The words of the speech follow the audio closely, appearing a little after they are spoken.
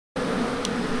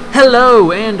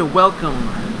Hello and welcome.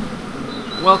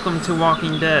 Welcome to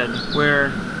Walking Dead,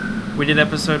 where we did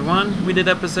episode 1, we did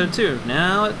episode 2.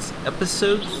 Now it's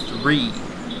episode 3.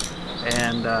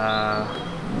 And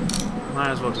might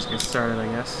as well just get started, I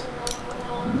guess.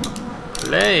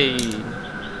 Play.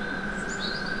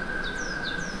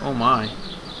 Oh my.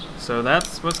 So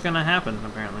that's what's gonna happen,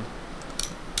 apparently.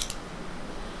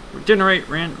 Regenerate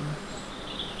random.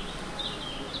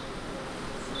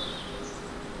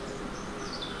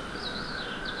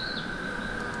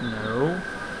 No.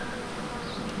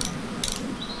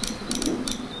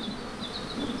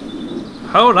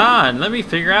 Hold on, let me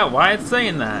figure out why it's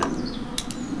saying that.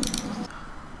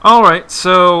 Alright,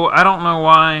 so I don't know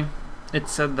why it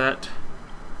said that.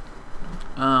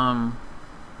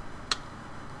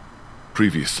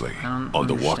 Previously on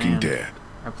The Walking Dead.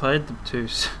 I played the 2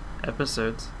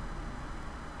 episodes.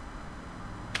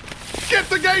 Get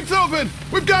the gates open!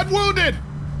 We've got wounded!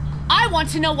 I want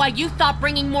to know why you thought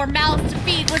bringing more mouths to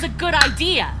feed was a good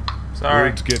idea. Sorry.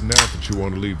 Word's getting out that you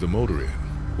want to leave the motor in.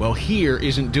 Well, here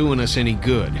isn't doing us any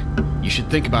good. You should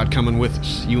think about coming with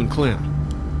us, you and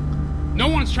Clem. No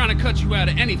one's trying to cut you out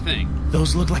of anything.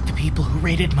 Those look like the people who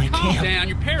raided my Calm camp. down,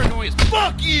 you're paranoid as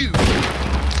fuck you!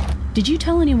 Did you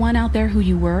tell anyone out there who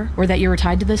you were, or that you were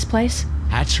tied to this place?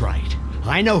 That's right.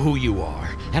 I know who you are,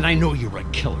 and I know you're a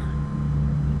killer.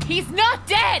 He's not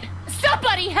dead!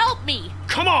 Somebody help me!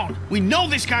 Come on! We know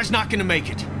this guy's not gonna make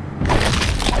it!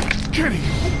 Kenny!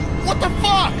 What the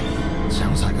fuck?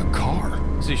 Sounds like a car.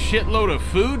 There's a shitload of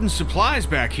food and supplies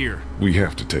back here. We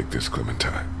have to take this,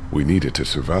 Clementine. We need it to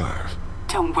survive.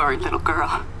 Don't worry, little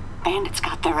girl. Bandits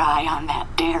got their eye on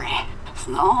that dairy. As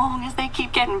long as they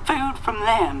keep getting food from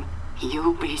them,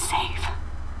 you'll be safe.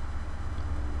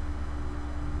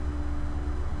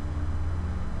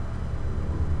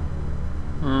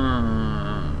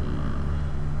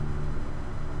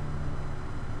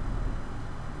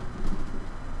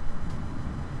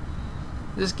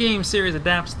 This game series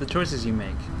adapts to the choices you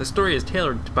make. The story is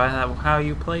tailored by how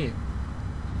you play it.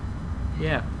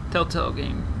 Yeah, Telltale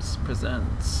Games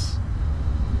presents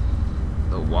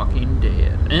The Walking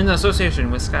Dead in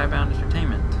association with Skybound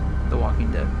Entertainment. The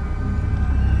Walking Dead.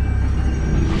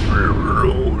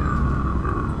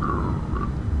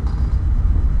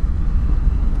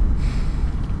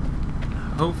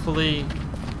 Hopefully,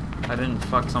 I didn't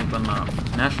fuck something up.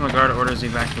 National Guard orders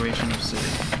evacuation of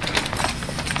city.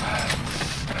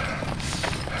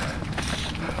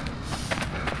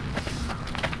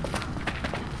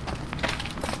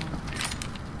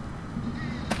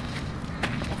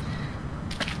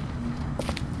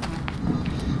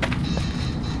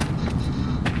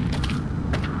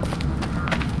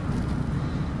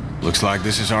 Looks like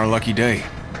this is our lucky day.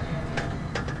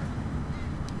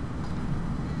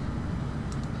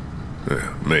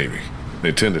 Yeah, maybe.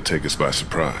 They tend to take us by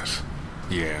surprise.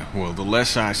 Yeah, well, the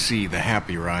less I see, the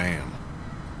happier I am.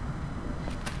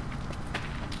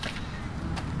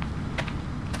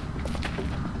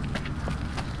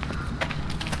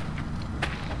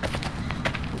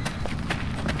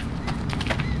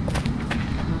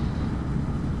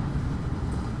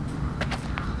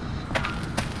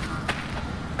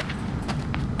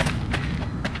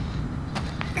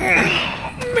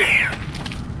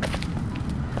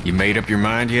 You made up your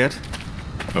mind yet?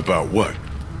 About what?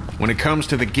 When it comes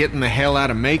to the getting the hell out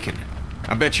of Macon,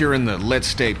 I bet you're in the let's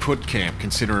stay put camp,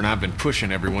 considering I've been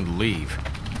pushing everyone to leave.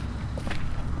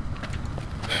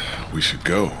 We should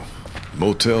go. The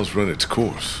motel's run its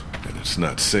course, and it's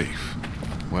not safe.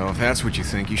 Well, if that's what you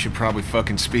think, you should probably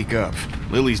fucking speak up.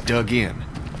 Lily's dug in.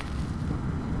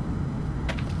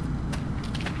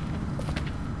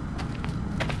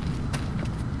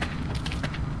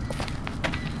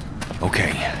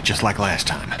 Okay, just like last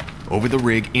time. Over the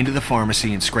rig, into the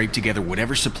pharmacy, and scrape together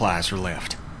whatever supplies are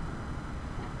left.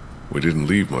 We didn't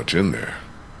leave much in there.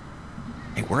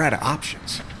 Hey, we're out of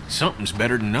options. Something's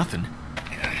better than nothing.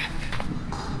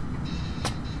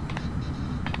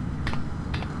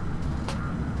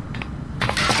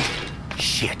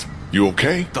 Shit. You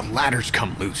okay? The ladder's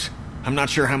come loose. I'm not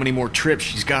sure how many more trips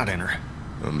she's got in her.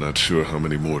 I'm not sure how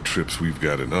many more trips we've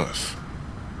got in us.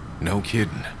 No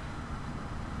kidding.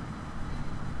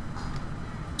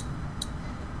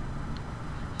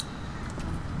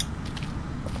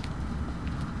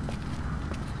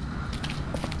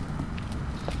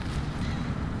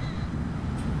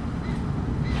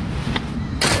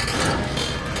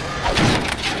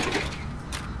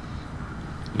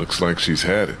 Looks like she's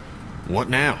had it. What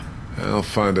now? I'll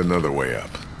find another way up.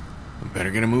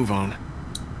 Better get a move on.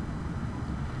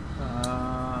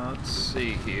 Let's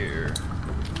see here.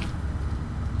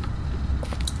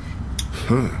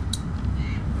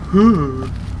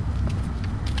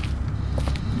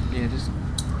 Yeah, just...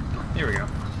 Here we go.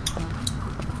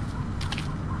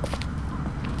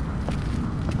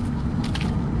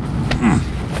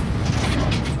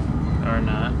 Or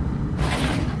not.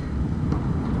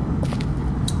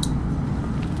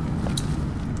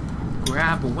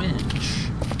 Grab a winch.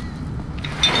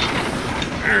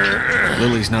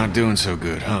 Lily's not doing so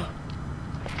good, huh?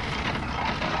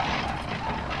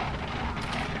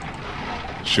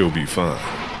 She'll be fine.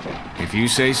 If you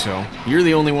say so. You're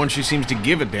the only one she seems to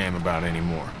give a damn about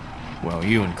anymore. Well,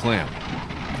 you and Clem.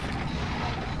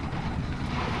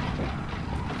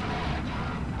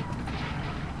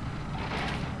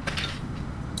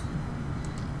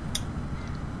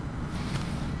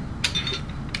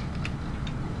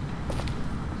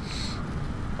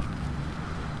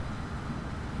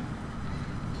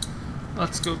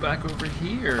 Let's go back over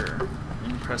here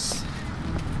and press...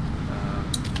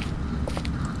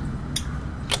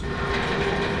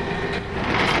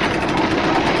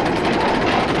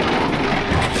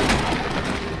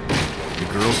 The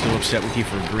girl still upset with you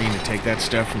for agreeing to take that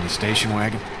stuff from the station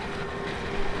wagon?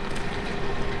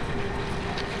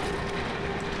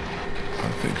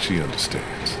 I think she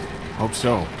understands. Hope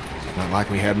so. Not like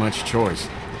we had much choice.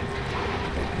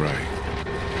 Right.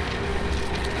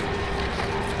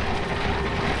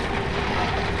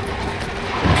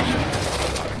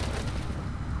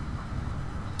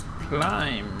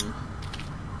 Climb.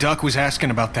 Duck was asking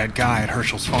about that guy at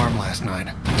Herschel's farm last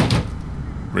night.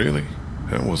 Really?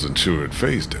 I wasn't sure it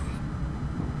fazed him.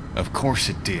 Of course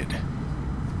it did.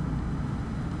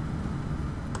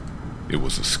 It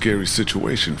was a scary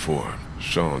situation for him.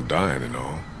 Sean dying and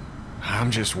all. I'm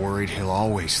just worried he'll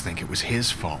always think it was his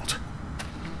fault.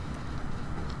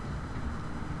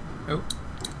 Oh.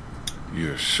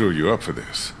 You're sure you're up for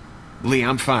this? Lee,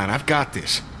 I'm fine. I've got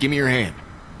this. Give me your hand.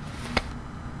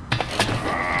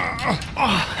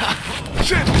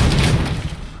 Shit!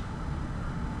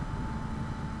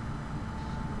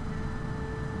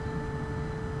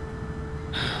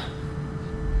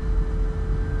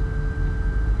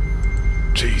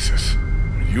 Jesus.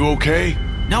 Are you okay?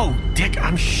 No, Dick,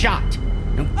 I'm shot.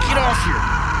 Now get off here.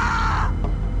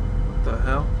 What the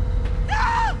hell?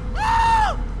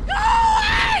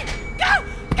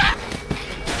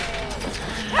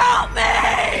 Help me!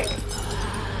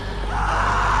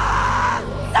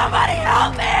 Somebody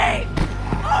help me!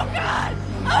 Oh God!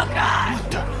 Oh God!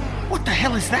 What the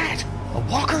hell is that? A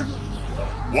walker?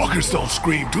 Walkers don't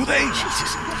scream, do they?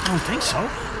 Jesus, I don't think so.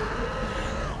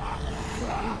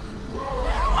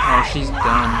 Oh, she's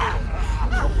done.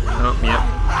 Oh, yep.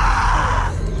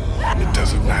 It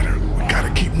doesn't matter. We gotta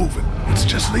keep moving. Let's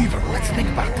just leave her. Let's think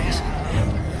about this.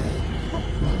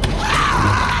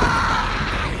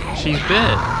 She's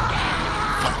bit.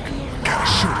 Fuck. Gotta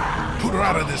shoot her. Put her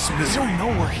out of this They misery. don't know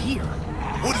we're here.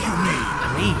 What do you mean? I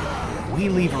mean, we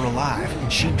leave her alive,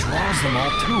 and she draws them all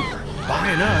to her,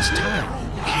 buying us time.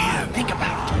 Yeah, think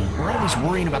about it. We're always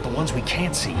worrying about the ones we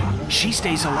can't see. She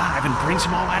stays alive and brings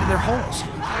them all out of their holes.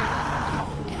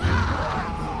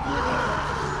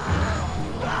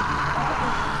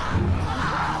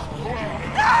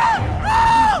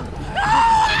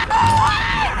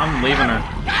 I'm leaving her.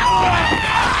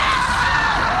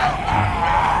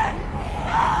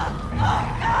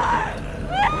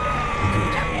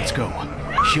 Good, let's go.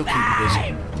 She'll keep you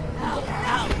busy.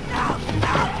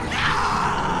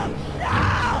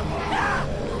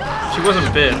 If she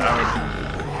wasn't bit, I would...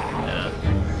 Yeah.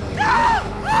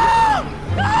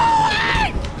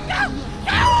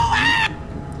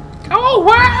 Go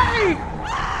away!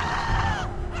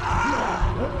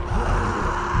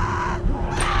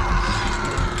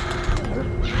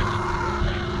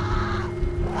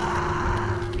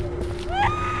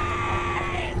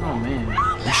 Oh man.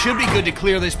 We should be good to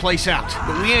clear this place out,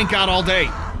 but we ain't got all day.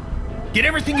 Get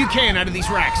everything you can out of these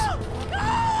racks.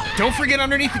 Don't forget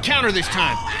underneath the counter this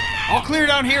time. I'll clear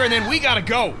down here and then we gotta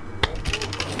go.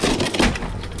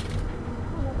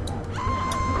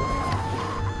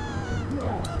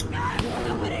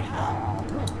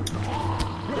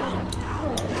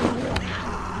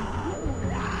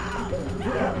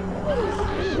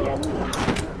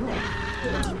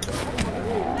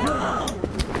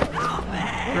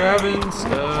 Grabbing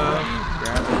stuff,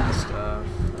 grabbing stuff,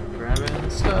 grabbing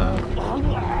stuff.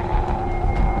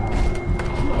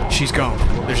 She's gone.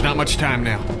 There's not much time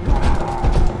now.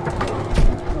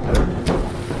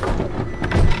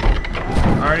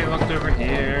 Already looked over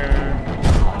here.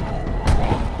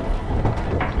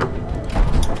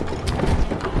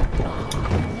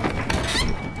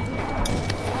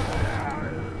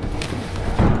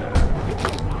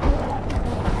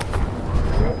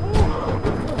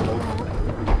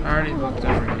 Already looked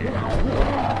over here.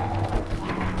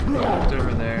 Looked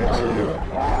over there.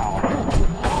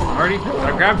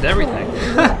 I grabbed everything.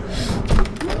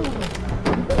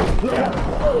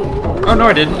 Oh no,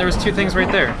 I didn't. There was 2 things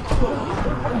right there.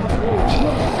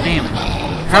 Damn it.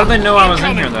 How did they know I was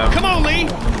in here, though? Come on, Lee!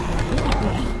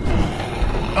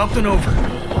 Up and over.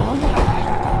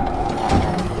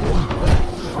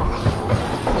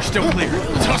 We're still clear.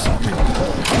 Let's hustle.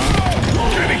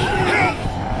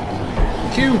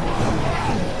 Q!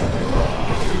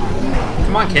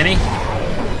 Come on, Kenny.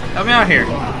 Help me out here.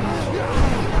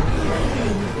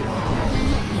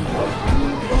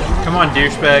 Come on,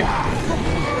 douchebag.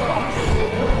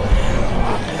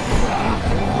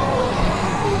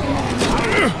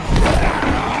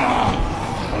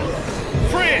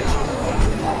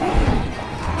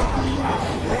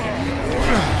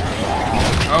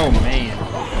 Oh, man.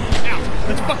 Out.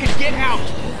 Let's fucking get out.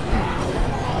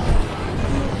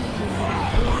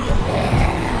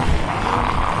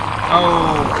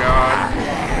 Oh, God.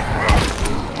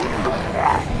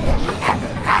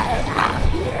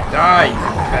 Die, you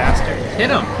bastard. Hit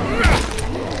him.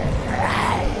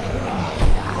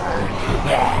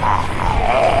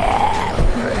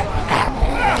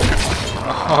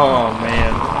 Oh,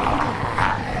 man.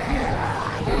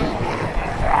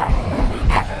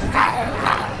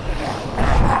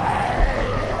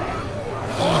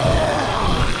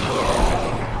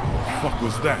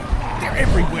 Was that? They're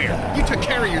everywhere. You took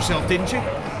care of yourself, didn't you?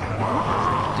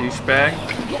 Douchebag.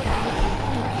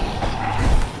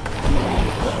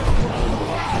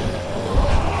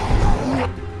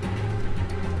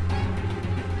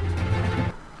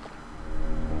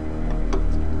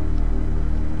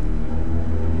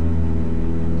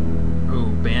 Oh,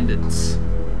 bandits.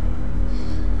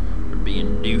 They're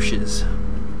being douches.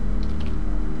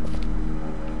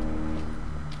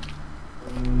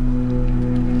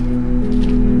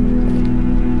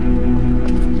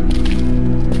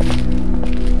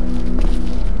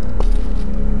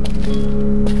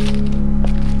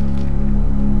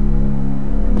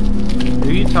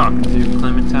 Talking to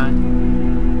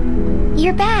Clementine?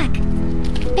 You're back.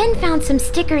 Ben found some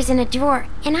stickers in a drawer,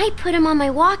 and I put them on my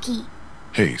walkie.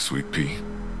 Hey, Sweet Pea.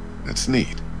 That's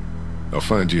neat. I'll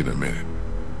find you in a minute.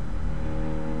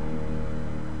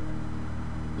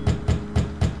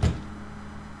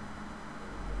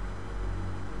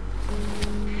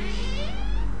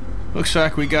 Looks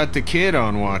like we got the kid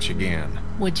on watch again.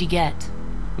 What'd you get?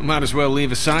 We might as well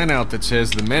leave a sign out that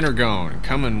says the men are gone and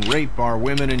come and rape our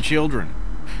women and children.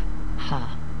 Huh.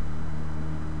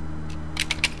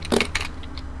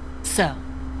 So,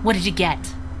 what did you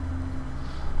get?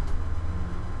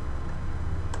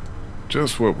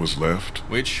 Just what was left.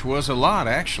 Which was a lot,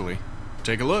 actually.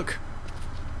 Take a look.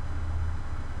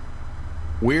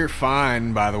 We're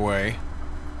fine, by the way.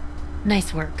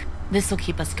 Nice work. This'll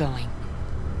keep us going.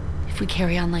 If we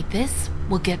carry on like this,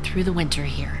 we'll get through the winter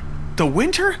here. The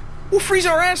winter? We'll freeze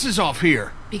our asses off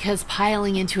here. Because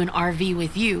piling into an RV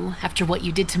with you, after what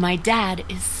you did to my dad,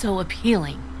 is so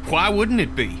appealing. Why wouldn't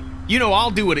it be? You know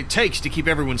I'll do what it takes to keep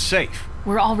everyone safe.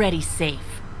 We're already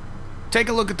safe. Take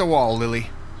a look at the wall, Lily.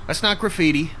 That's not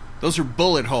graffiti. Those are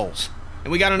bullet holes.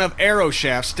 And we got enough arrow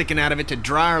shafts sticking out of it to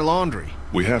dry our laundry.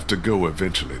 We have to go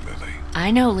eventually, Lily.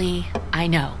 I know, Lee. I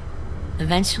know.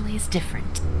 Eventually is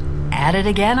different. At it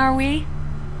again, are we?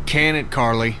 Can it,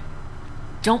 Carly?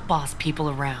 Don't boss people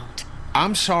around.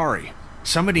 I'm sorry.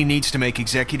 Somebody needs to make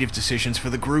executive decisions for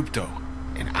the group, though.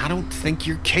 And I don't think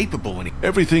you're capable any.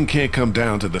 Everything can't come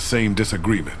down to the same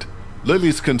disagreement.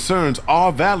 Lily's concerns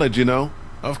are valid, you know.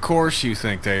 Of course you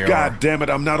think they are. God damn it,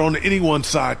 I'm not on anyone's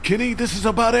side, Kenny. This is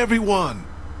about everyone.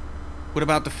 What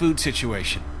about the food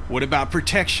situation? What about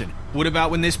protection? What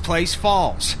about when this place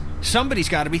falls? Somebody's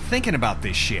got to be thinking about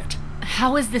this shit.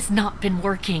 How has this not been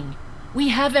working? We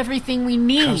have everything we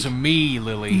need. Because of me,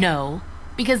 Lily. No,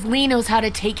 because Lee knows how to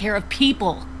take care of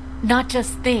people, not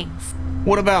just things.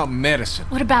 What about medicine?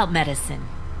 What about medicine?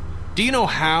 Do you know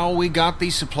how we got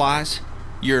these supplies?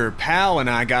 Your pal and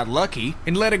I got lucky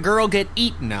and let a girl get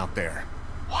eaten out there.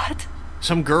 What?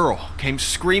 Some girl came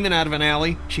screaming out of an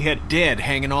alley. She had dead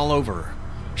hanging all over her.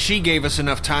 She gave us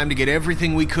enough time to get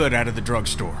everything we could out of the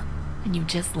drugstore. And you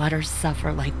just let her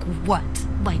suffer like what?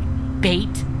 Like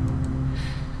bait?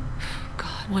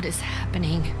 God, what is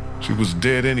happening? She was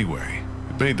dead anyway.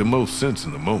 It made the most sense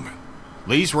in the moment.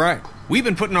 Lee's right. We've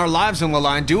been putting our lives on the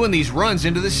line doing these runs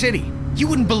into the city. You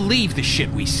wouldn't believe the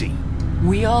shit we see.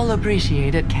 We all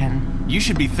appreciate it, Ken. You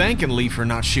should be thanking Lee for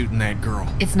not shooting that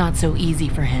girl. It's not so easy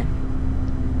for him.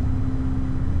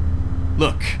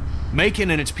 Look,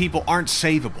 Macon and its people aren't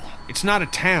savable. It's not a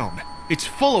town. It's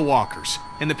full of walkers,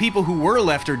 and the people who were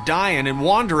left are dying and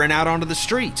wandering out onto the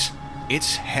streets.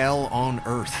 It's hell on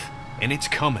earth, and it's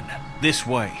coming this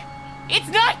way. It's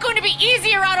not going to be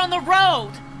easier out on the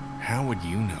road! How would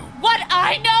you know? What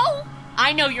I know?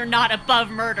 I know you're not above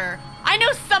murder. I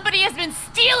know somebody has been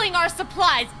stealing our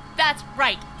supplies. That's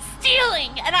right,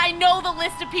 stealing! And I know the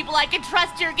list of people I can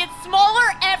trust here gets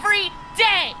smaller every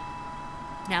day!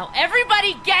 Now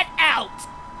everybody get out!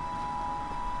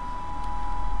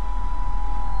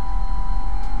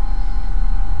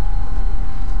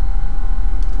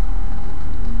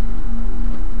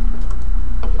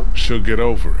 She'll get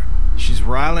over it. She's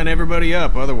riling everybody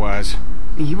up otherwise.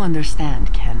 You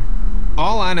understand, Ken.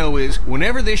 All I know is,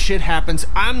 whenever this shit happens,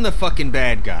 I'm the fucking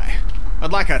bad guy.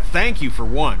 I'd like a thank you for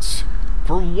once.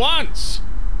 For once!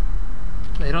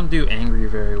 They don't do angry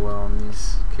very well in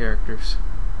these characters.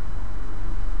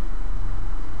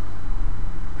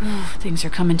 Things are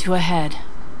coming to a head.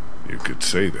 You could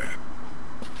say that.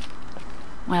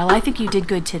 Well, I think you did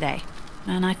good today.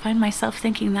 And I find myself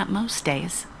thinking that most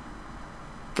days.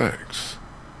 Thanks.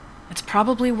 It's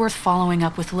probably worth following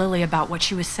up with Lily about what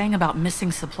she was saying about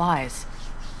missing supplies.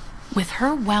 With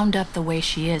her wound up the way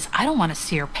she is, I don't want to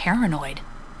see her paranoid.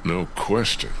 No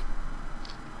question.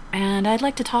 And I'd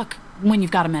like to talk when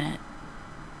you've got a minute.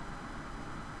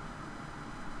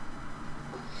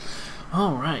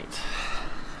 All right.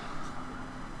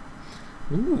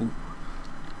 Ooh.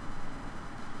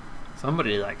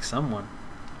 Somebody likes someone.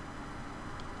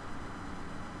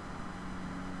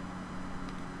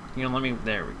 You know, let me...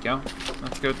 There we go.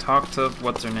 Let's go talk to...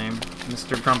 What's her name?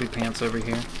 Mr. Grumpy Pants over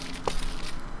here.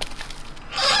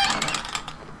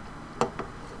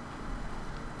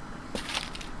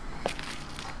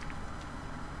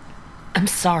 I'm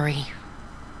sorry.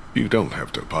 You don't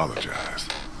have to apologize.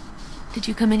 Did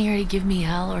you come in here to give me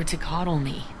hell or to coddle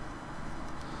me?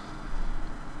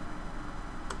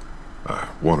 I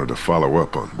wanted to follow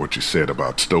up on what you said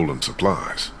about stolen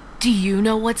supplies. Do you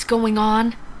know what's going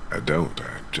on? I don't.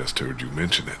 I just heard you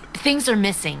mention it. Things are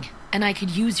missing, and I could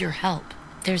use your help.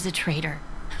 There's a traitor.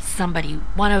 Somebody,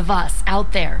 one of us,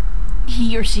 out there.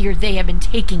 He or she or they have been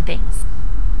taking things.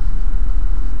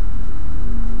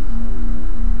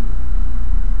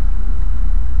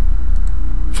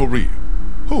 For real?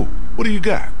 Who? What do you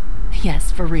got?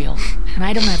 Yes, for real. And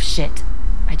I don't have shit.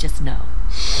 I just know.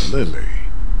 Lily.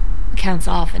 Counts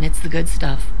off, and it's the good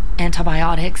stuff.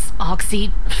 Antibiotics,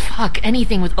 oxy, fuck,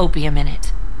 anything with opium in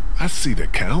it. I see the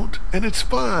count, and it's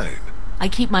fine. I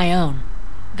keep my own.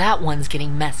 That one's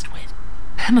getting messed with.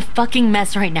 I'm a fucking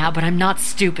mess right now, but I'm not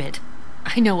stupid.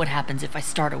 I know what happens if I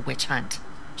start a witch hunt.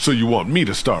 So you want me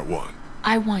to start one?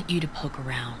 I want you to poke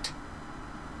around.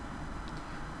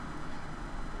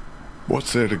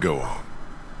 What's there to go on?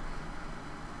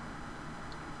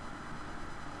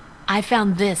 I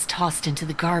found this tossed into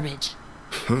the garbage.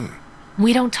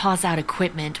 We don't toss out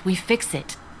equipment, we fix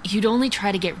it. You'd only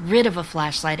try to get rid of a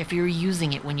flashlight if you were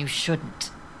using it when you shouldn't.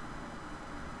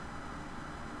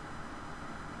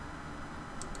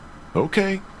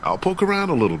 Okay, I'll poke around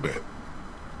a little bit.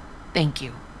 Thank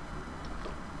you.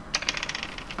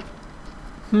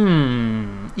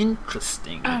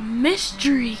 Interesting. A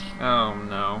mystery. Oh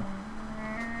no.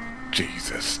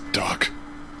 Jesus, Doc.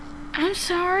 I'm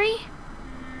sorry.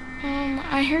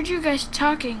 I heard you guys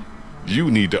talking.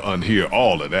 You need to unhear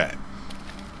all of that.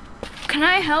 Can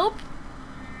I help?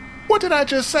 What did I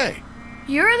just say?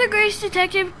 You're the Grace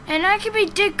Detective, and I can be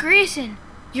Dick Grayson,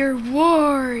 your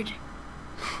ward.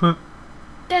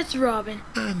 That's Robin.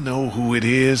 I know who it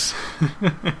is.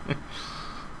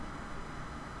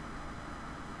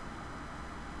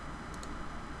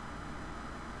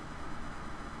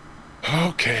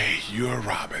 Okay, you're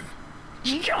Robin.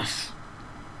 Yes.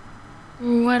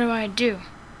 What do I do?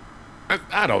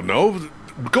 I don't know.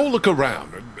 Go look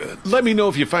around. Let me know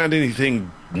if you find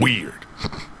anything weird.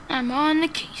 I'm on the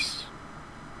case.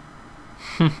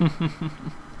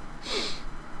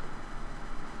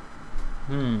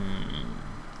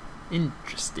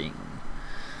 Interesting.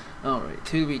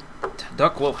 Alright,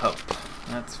 Duck will help.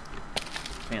 That's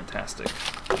fantastic.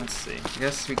 Let's see. I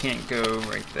guess we can't go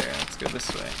right there. Let's go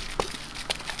this way.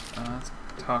 Let's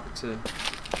talk to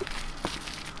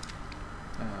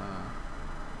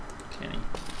Kenny.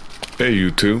 Hey,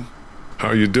 you two.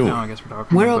 How you doing? No, I guess we're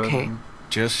talking We're about okay. him.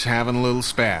 Just having a little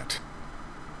spat.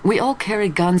 We all carry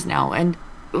guns now, and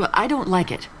I don't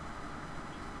like it.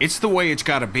 It's the way it's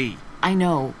gotta be. I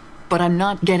know, but I'm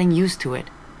not getting used to it.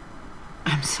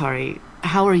 I'm sorry.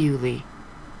 How are you, Lee?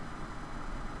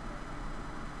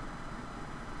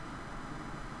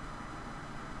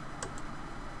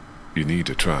 You need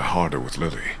to try harder with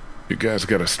Lily. You guys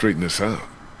gotta straighten this out.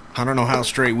 I don't know how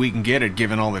straight we can get it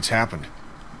given all that's happened.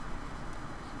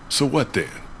 So what then?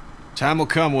 Time will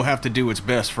come we'll have to do what's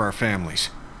best for our families.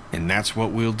 And that's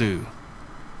what we'll do.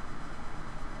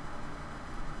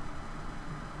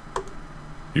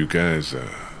 You guys,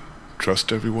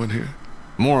 trust everyone here?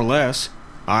 More or less.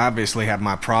 I obviously have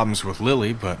my problems with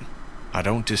Lily, but I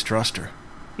don't distrust her.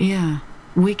 Yeah,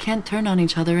 we can't turn on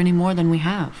each other any more than we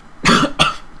have.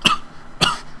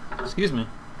 Excuse me.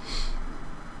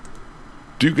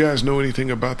 Do you guys know anything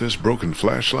about this broken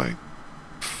flashlight?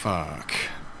 Fuck.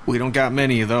 We don't got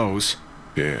many of those.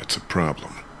 Yeah, it's a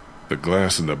problem. The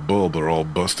glass and the bulb are all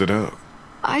busted out.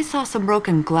 I saw some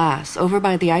broken glass over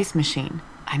by the ice machine.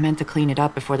 I meant to clean it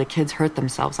up before the kids hurt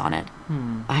themselves on it.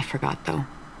 I forgot, though.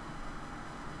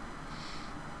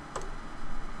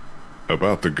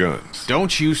 About the guns.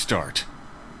 Don't you start.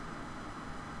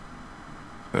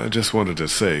 I just wanted to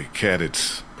say, Kat,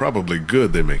 it's probably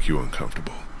good they make you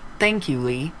uncomfortable. Thank you,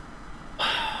 Lee.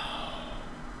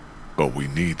 But we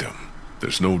need them.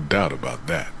 There's no doubt about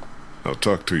that. I'll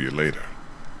talk to you later.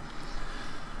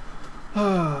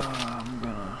 I'm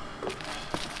gonna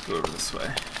go over this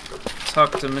way.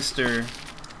 Talk to Mr.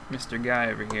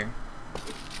 Guy over here.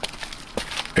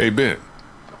 Hey, Ben.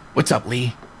 What's up,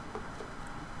 Lee?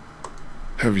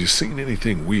 Have you seen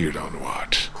anything weird on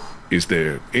watch? Is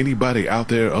there anybody out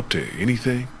there up to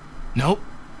anything? Nope.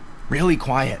 Really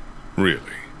quiet. Really?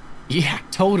 Yeah,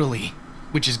 totally.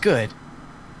 Which is good.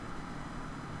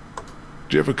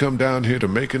 Did you ever come down here to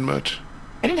Macon much?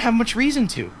 I didn't have much reason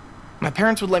to. My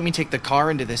parents would let me take the car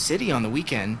into the city on the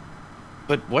weekend.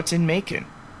 But what's in Macon?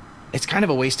 It's kind of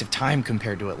a waste of time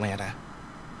compared to Atlanta.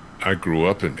 I grew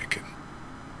up in Macon.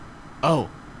 Oh,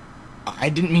 I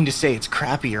didn't mean to say it's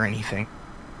crappy or anything.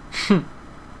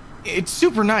 It's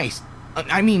super nice.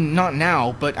 I mean, not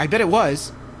now, but I bet it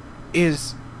was.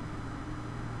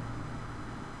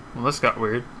 Well, this got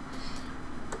weird.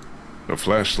 The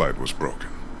flashlight was broken.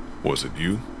 Was it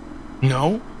you?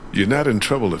 No. You're not in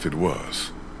trouble if it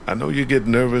was. I know you get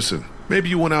nervous and maybe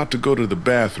you went out to go to the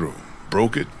bathroom,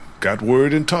 broke it, got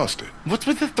word and tossed it. What's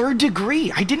with the third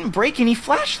degree? I didn't break any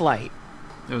flashlight.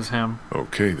 It was him.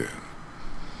 Okay, then.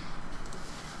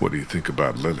 What do you think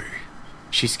about Lily?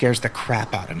 She scares the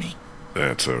crap out of me.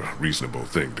 That's a reasonable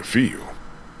thing to feel.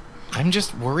 I'm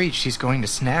just worried she's going to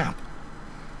snap.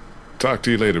 Talk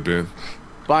to you later, Ben.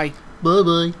 Bye.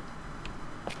 Bye-bye.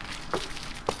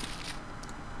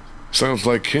 Sounds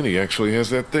like Kenny actually has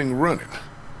that thing running.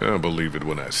 I'll believe it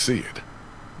when I see it.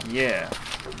 Yeah.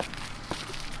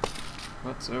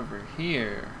 What's over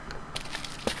here?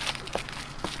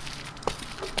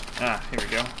 Ah, here we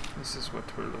go. This is what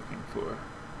we're looking for.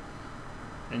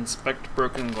 Inspect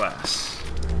broken glass.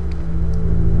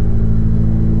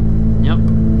 Yep.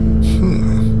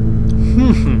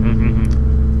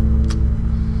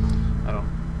 I don't...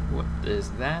 What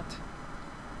is that?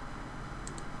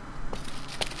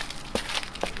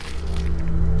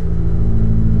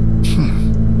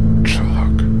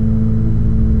 Chalk.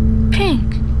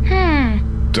 Pink.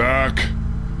 Doc.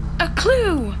 A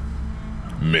clue.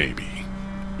 Maybe.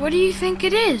 What do you think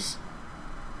it is?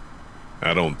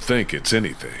 I don't think it's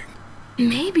anything.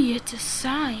 Maybe it's a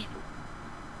sign.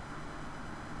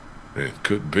 It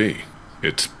could be.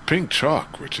 It's pink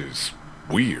chalk, which is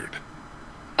weird.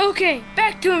 Okay,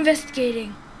 back to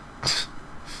investigating.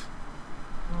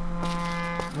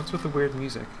 What's with the weird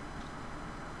music?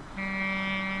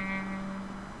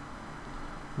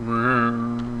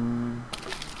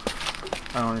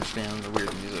 I don't understand the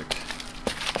weird music.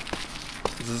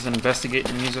 Is this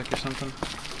investigating music or something?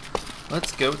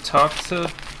 Let's go talk to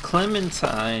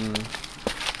Clementine.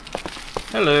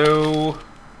 Hello.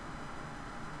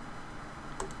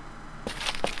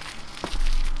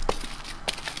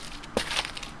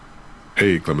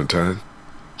 Hey, Clementine.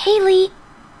 Haley,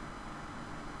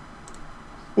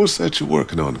 What's that you're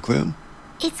working on, Clem?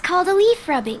 it's called a leaf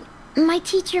rubbing. My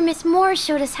teacher, Miss Moore,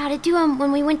 showed us how to do them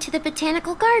when we went to the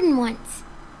botanical garden once.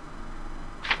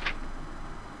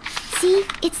 See,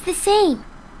 it's the same.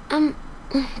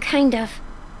 Kind of.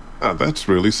 Ah, that's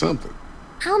really something.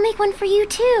 I'll make one for you,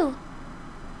 too.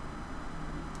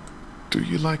 Do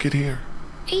you like it here?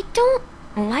 I don't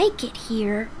like it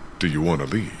here. Do you want to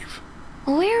leave?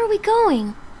 Where are we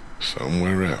going?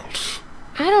 Somewhere else.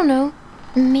 I don't know.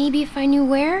 Maybe if I knew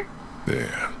where?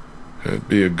 Yeah, that'd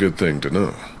be a good thing to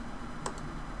know.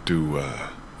 Do,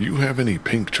 you have any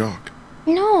pink chalk?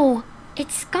 No,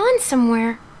 it's gone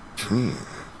somewhere. Do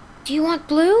you want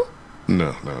blue?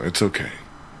 No, it's okay.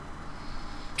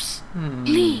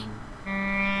 Lee,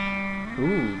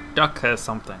 Ooh, Duck has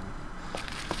something.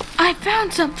 I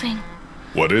found something.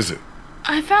 What is it?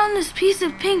 I found this piece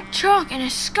of pink chalk and a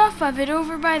scuff of it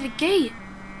over by the gate.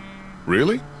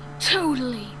 Really?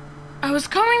 Totally. I was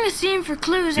combing the scene for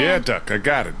clues Yeah, and... Duck, I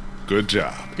got it. Good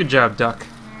job. Good job, Duck.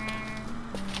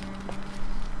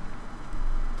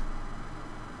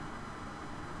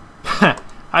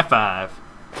 High five.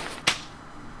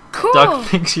 Duck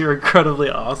thinks you're incredibly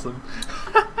awesome.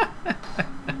 Oh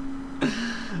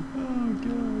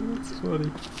god, that's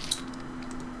funny.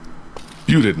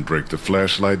 You didn't break the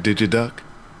flashlight, did you, Duck?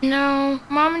 No,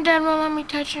 Mom and Dad won't let me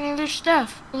touch any of their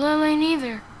stuff. Lily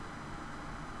neither.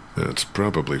 That's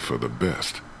probably for the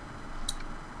best.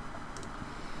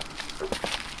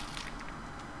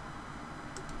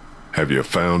 Have you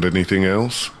found anything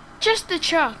else? Just the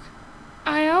chalk.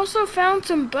 I also found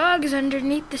some bugs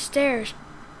underneath the stairs.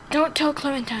 Don't tell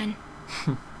Clementine.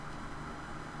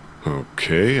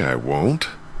 Okay, I won't.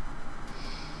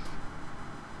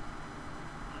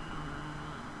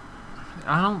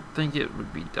 I don't think it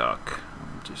would be Duck.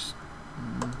 I'm just...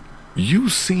 You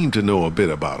seem to know a bit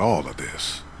about all of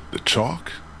this. The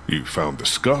chalk, you found the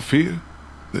scuff here.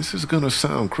 This is gonna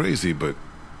sound crazy, but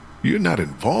you're not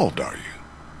involved, are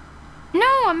you?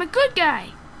 No, I'm a good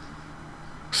guy.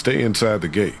 Stay inside the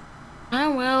gate. I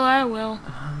will.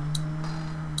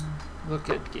 Look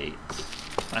at gates.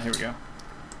 Ah, here we go.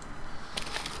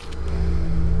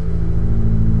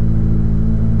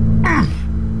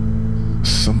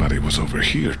 Somebody was over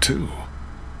here, too.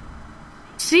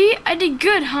 See? I did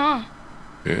good, huh?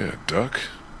 Yeah, Duck,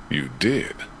 you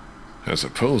did. I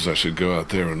suppose I should go out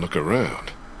there and look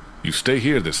around. You stay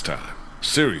here this time.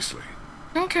 Seriously.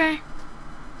 Okay.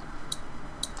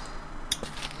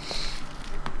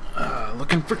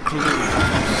 Looking for clues.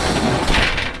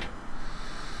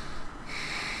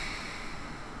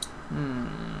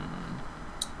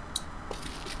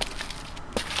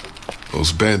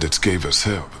 Those bandits gave us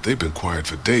hell, but they've been quiet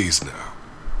for days now.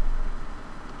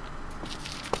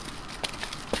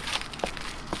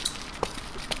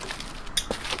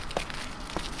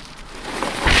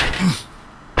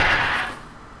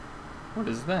 What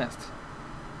is that?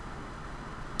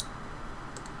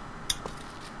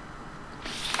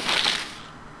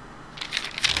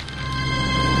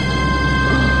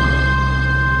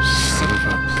 Son of a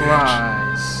bitch.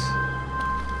 Flies.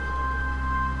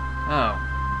 Oh.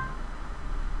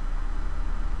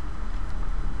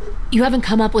 You haven't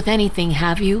come up with anything,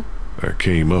 have you? I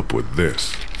came up with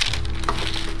this.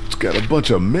 It's got a bunch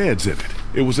of meds in it.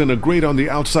 It was in a grate on the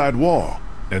outside wall,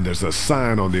 and there's a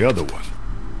sign on the other one.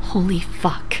 Holy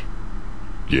fuck.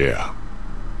 Yeah.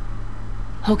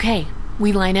 Okay,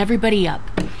 we line everybody up.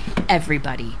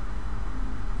 Everybody.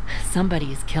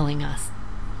 Somebody is killing us.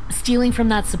 Stealing from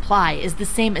that supply is the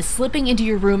same as slipping into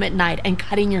your room at night and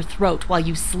cutting your throat while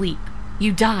you sleep.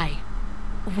 You die.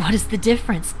 What is the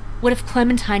difference? What if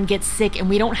Clementine gets sick and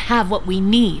we don't have what we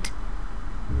need?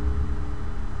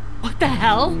 What the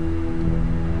hell?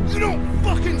 You don't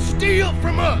fucking steal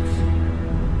from us!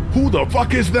 Who the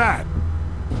fuck is that?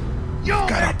 Yo,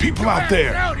 got our people out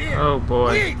there. Oh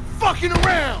boy. We ain't fucking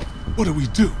around! What do we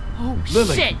do? Oh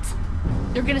Lily. shit!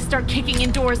 They're gonna start kicking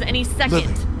in doors any second.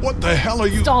 Lily, what the hell are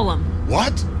you... Stall him.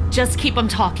 What? Just keep him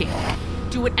talking.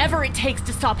 Do whatever it takes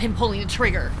to stop him pulling the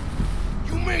trigger.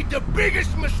 You made the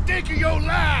biggest mistake of your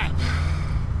life!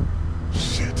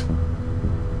 Shit.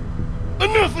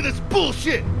 Enough of this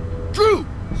bullshit! Drew,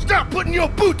 stop putting your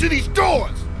boot to these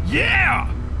doors! Yeah!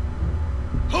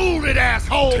 Hold it,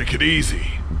 asshole! Take it easy.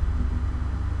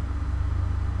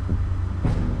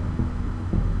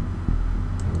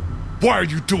 Why are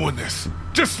you doing this?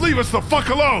 Just leave us the fuck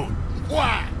alone!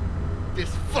 Why?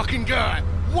 This fucking guy.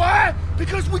 Why?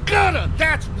 Because we gotta,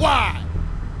 that's why!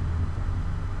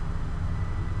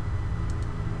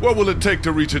 What will it take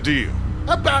to reach a deal?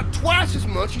 About twice as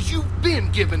much as you've been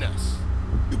giving us.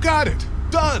 You got it.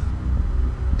 Done.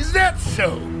 Is that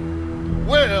so?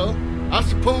 Well, I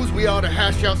suppose we ought to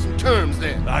hash out some terms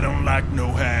then. I don't like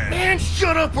no hash. Man,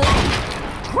 shut up or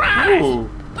I'll... Christ! Ooh.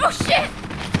 Oh shit!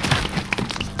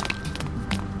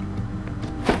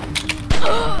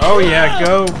 Oh yeah,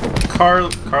 go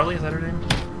Carly, is that her name?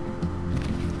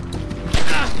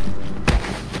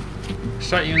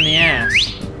 Shot you in the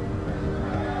ass.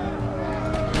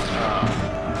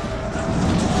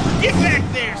 Get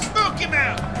back there! Smoke him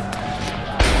out!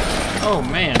 Oh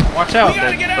man, watch out, We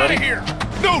gotta get out buddy. of here!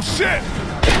 No shit!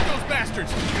 Get those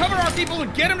bastards! Cover our people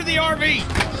and get them to the RV!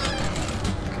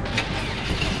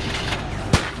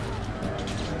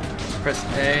 Press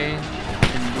A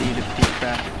and D to peek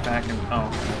back and oh.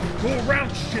 Go around,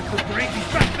 shit for break. He's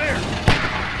back there!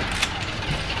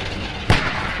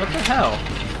 What the hell?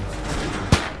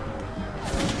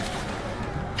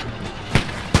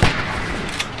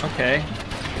 Okay.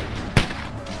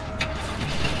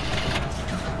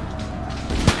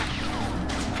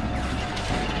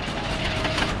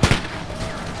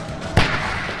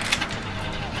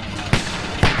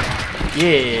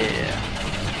 Yeah.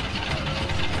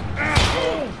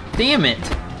 Damn it.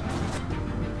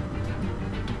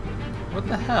 What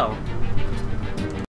the hell?